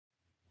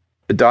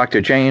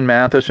Dr. Jane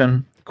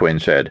Matheson, Quinn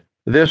said.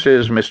 This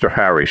is Mr.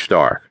 Harry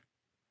Stark.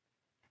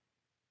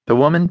 The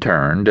woman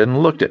turned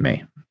and looked at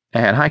me,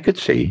 and I could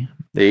see,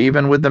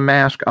 even with the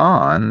mask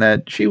on,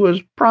 that she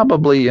was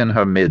probably in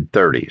her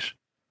mid-30s.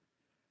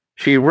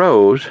 She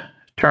rose,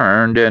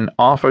 turned, and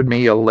offered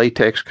me a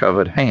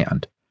latex-covered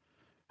hand.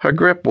 Her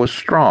grip was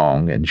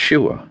strong and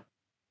sure.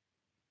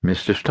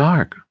 Mr.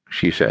 Stark,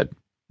 she said.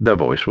 The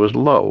voice was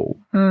low,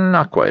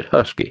 not quite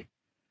husky.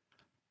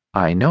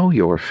 I know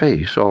your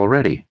face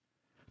already.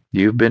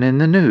 You've been in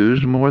the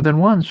news more than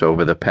once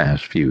over the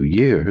past few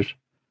years.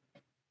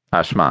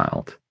 I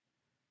smiled.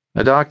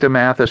 Dr.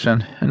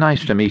 Matheson,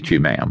 nice to meet you,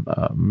 ma'am.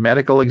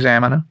 Medical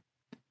examiner?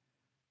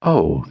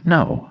 Oh,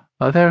 no.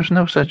 There's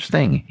no such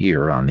thing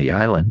here on the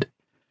island.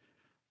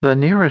 The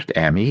nearest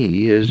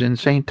ME is in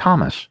St.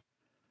 Thomas.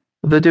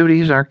 The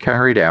duties are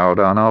carried out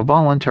on a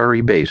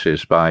voluntary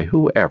basis by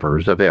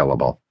whoever's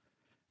available.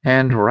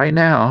 And right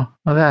now,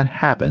 that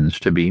happens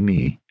to be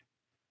me.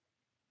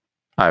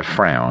 I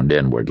frowned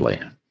inwardly.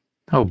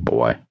 Oh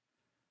boy,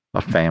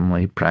 a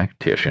family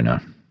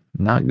practitioner.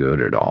 Not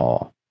good at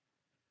all.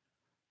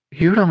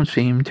 You don't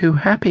seem too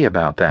happy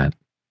about that,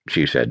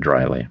 she said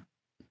dryly.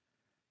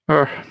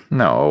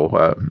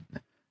 No,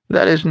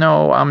 that is,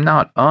 no, I'm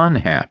not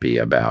unhappy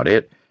about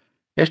it.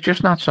 It's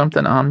just not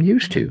something I'm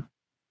used to.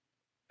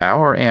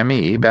 Our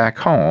ME back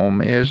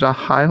home is a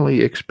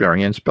highly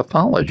experienced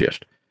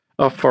pathologist,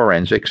 a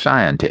forensic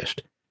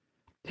scientist.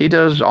 He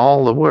does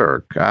all the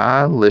work.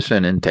 I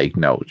listen and take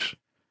notes.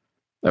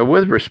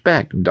 With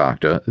respect,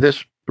 Doctor,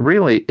 this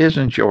really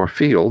isn't your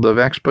field of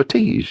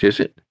expertise, is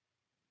it?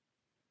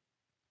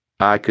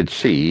 I could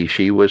see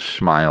she was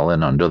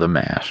smiling under the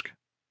mask,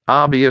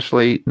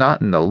 obviously not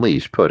in the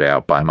least put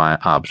out by my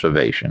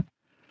observation.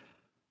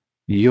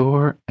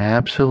 You're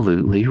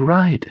absolutely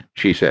right,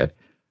 she said.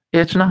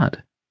 It's not.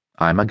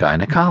 I'm a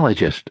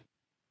gynecologist.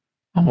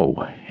 Oh,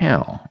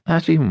 hell,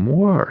 that's even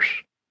worse.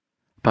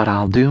 But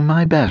I'll do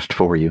my best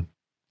for you.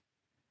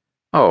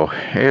 Oh,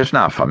 it's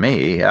not for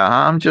me.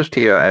 I'm just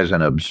here as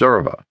an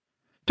observer,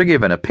 to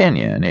give an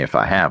opinion if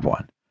I have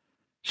one.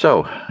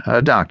 So,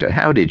 Doctor,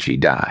 how did she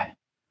die?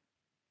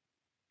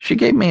 She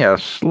gave me a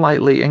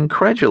slightly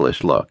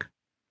incredulous look.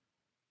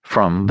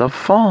 From the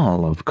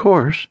fall, of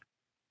course.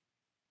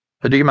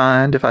 Do you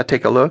mind if I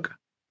take a look?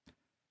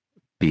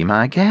 Be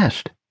my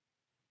guest.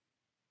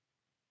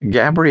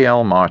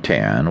 Gabrielle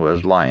Martin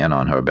was lying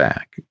on her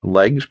back,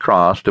 legs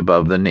crossed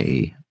above the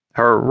knee,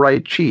 her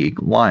right cheek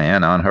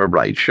lying on her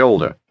right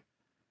shoulder.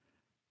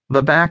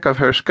 The back of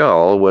her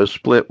skull was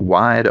split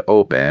wide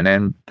open,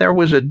 and there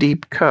was a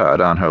deep cut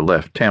on her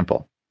left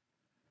temple.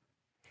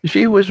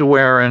 She was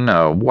wearing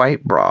a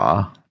white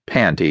bra,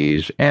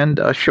 panties, and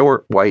a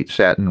short white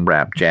satin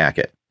wrap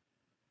jacket.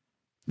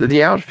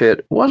 The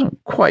outfit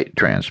wasn't quite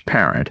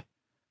transparent,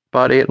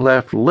 but it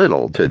left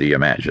little to the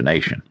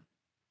imagination.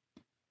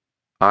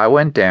 I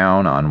went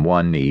down on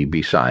one knee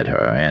beside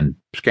her and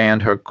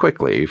scanned her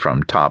quickly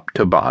from top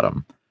to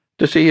bottom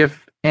to see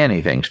if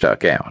anything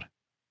stuck out,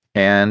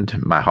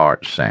 and my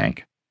heart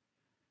sank.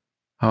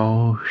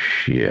 Oh,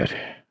 shit.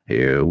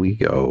 Here we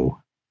go.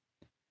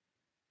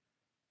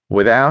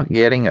 Without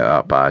getting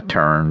up, I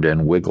turned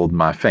and wiggled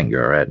my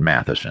finger at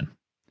Matheson.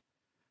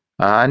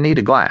 I need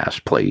a glass,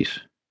 please.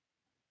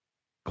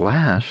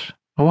 Glass?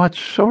 What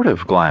sort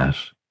of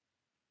glass?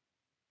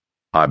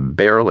 I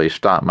barely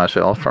stopped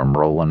myself from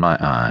rolling my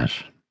eyes.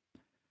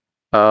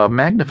 A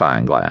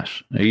magnifying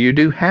glass. You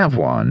do have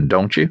one,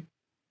 don't you?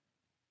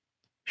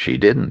 She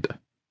didn't.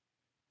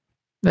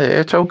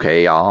 It's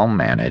okay, I'll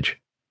manage.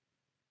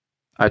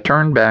 I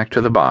turned back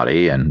to the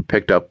body and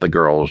picked up the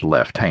girl's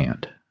left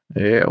hand.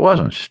 It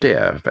wasn't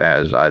stiff,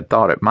 as I'd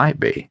thought it might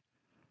be.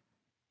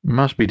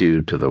 Must be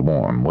due to the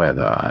warm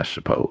weather, I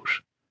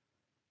suppose.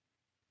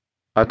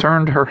 I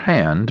turned her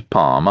hand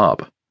palm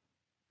up.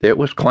 It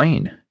was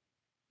clean.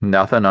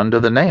 Nothing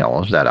under the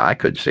nails that I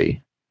could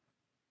see.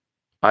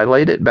 I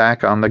laid it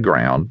back on the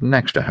ground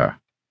next to her.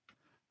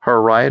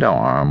 Her right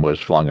arm was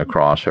flung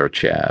across her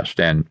chest,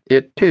 and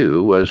it,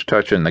 too, was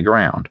touching the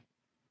ground.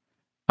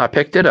 I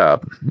picked it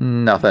up,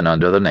 nothing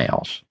under the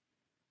nails.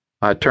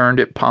 I turned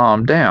it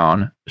palm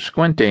down,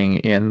 squinting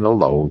in the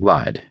low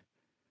light.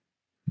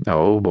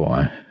 Oh,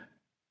 boy.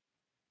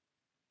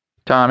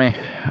 Tommy,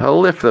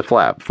 lift the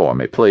flap for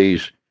me,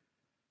 please.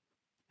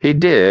 He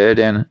did,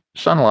 and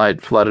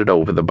sunlight flooded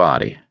over the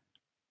body.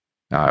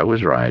 I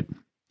was right.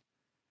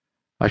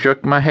 I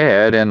shook my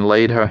head and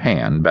laid her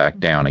hand back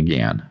down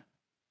again.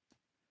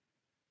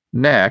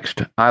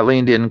 Next, I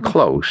leaned in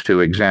close to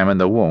examine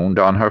the wound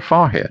on her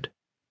forehead.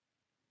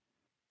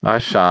 I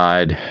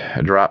sighed,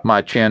 dropped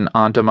my chin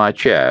onto my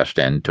chest,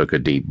 and took a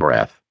deep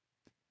breath.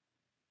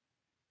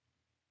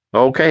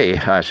 Okay,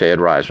 I said,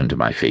 rising to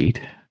my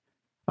feet.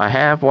 I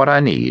have what I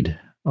need.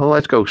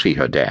 Let's go see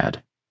her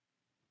dad.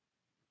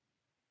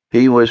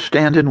 He was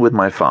standing with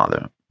my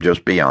father,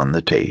 just beyond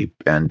the tape,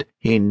 and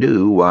he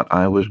knew what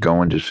I was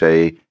going to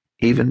say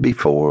even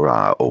before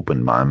I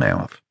opened my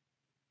mouth.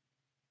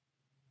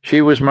 She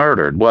was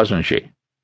murdered, wasn't she?